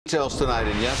Details tonight.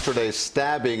 In yesterday's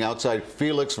stabbing outside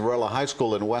Felix Varela High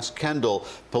School in West Kendall,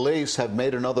 police have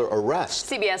made another arrest.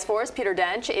 CBS 4's Peter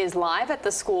Dench is live at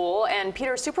the school, and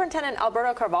Peter, Superintendent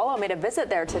Alberto Carvalho made a visit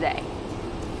there today.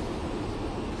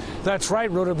 That's right,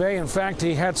 Ruta Bay. In fact,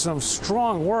 he had some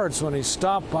strong words when he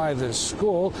stopped by this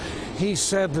school. He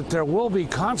said that there will be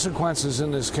consequences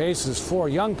in this case, as 4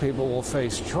 young people will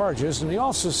face charges. And he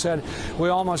also said we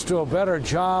all must do a better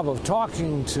job of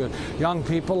talking to young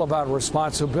people about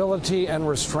responsibility and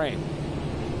restraint.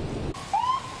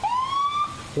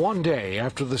 One day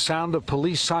after the sound of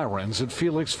police sirens at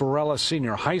Felix Varela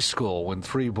Senior High School, when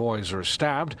 3 boys are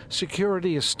stabbed,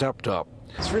 security has stepped up.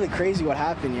 It's really crazy what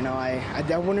happened, you know. I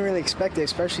wouldn't really expect it,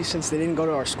 especially since they didn't go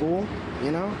to our school, you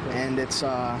know. And it's,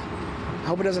 I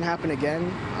hope it doesn't happen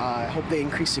again. I hope they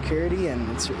increase security,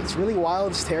 and it's really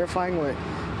wild. It's terrifying what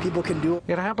people can do.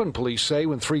 It happened, police say,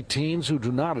 when 3 teens who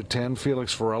do not attend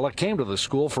Felix Varela came to the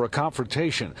school for a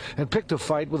confrontation and picked a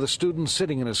fight with a student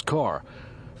sitting in his car.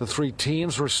 The 3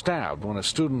 teens were stabbed when a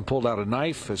student pulled out a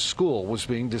knife as school was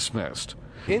being dismissed.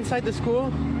 Inside the school,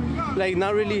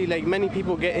 not really many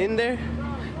people get in there,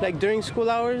 during school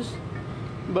hours,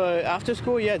 but after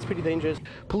school, yeah, it's pretty dangerous.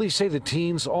 Police say the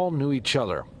teens all knew each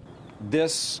other.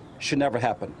 This should never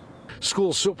happen.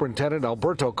 School Superintendent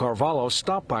Alberto Carvalho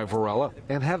stopped by Varela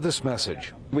and had this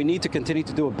message. We need to continue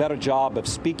to do a better job of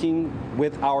speaking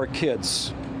with our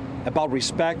kids about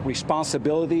respect,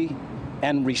 responsibility,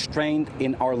 and restraint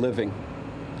in our living.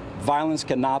 Violence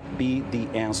cannot be the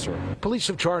answer. Police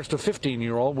have charged a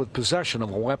 15-year-old with possession of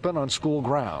a weapon on school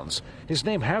grounds. His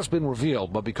name has been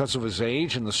revealed, but because of his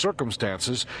age and the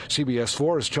circumstances, CBS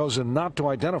 4 has chosen not to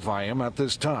identify him at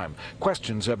this time.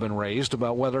 Questions have been raised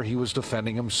about whether he was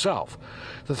defending himself.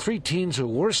 The 3 teens who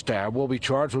were stabbed will be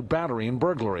charged with battery and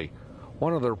burglary.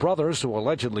 One of their brothers, who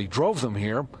allegedly drove them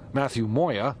here, Matthew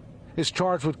Moya, is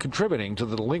charged with contributing to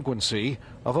the delinquency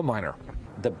of a minor.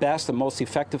 The best and most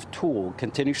effective tool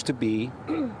continues to be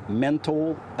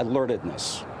mental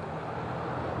alertedness.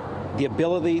 The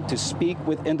ability to speak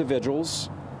with individuals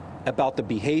about the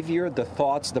behavior, the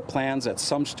thoughts, the plans that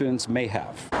some students may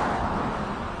have.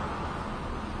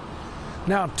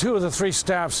 Now, 2 of the 3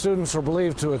 staff students are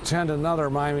believed to attend another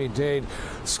Miami-Dade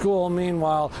school.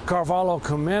 Meanwhile, Carvalho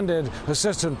commended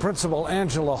Assistant Principal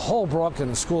Angela Holbrook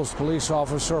and the school's police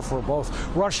officer for both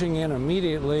rushing in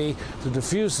immediately to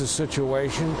defuse the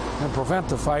situation and prevent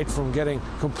the fight from getting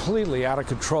completely out of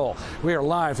control. We are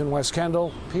live in West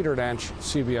Kendall. Peter Dench,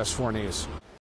 CBS 4 News.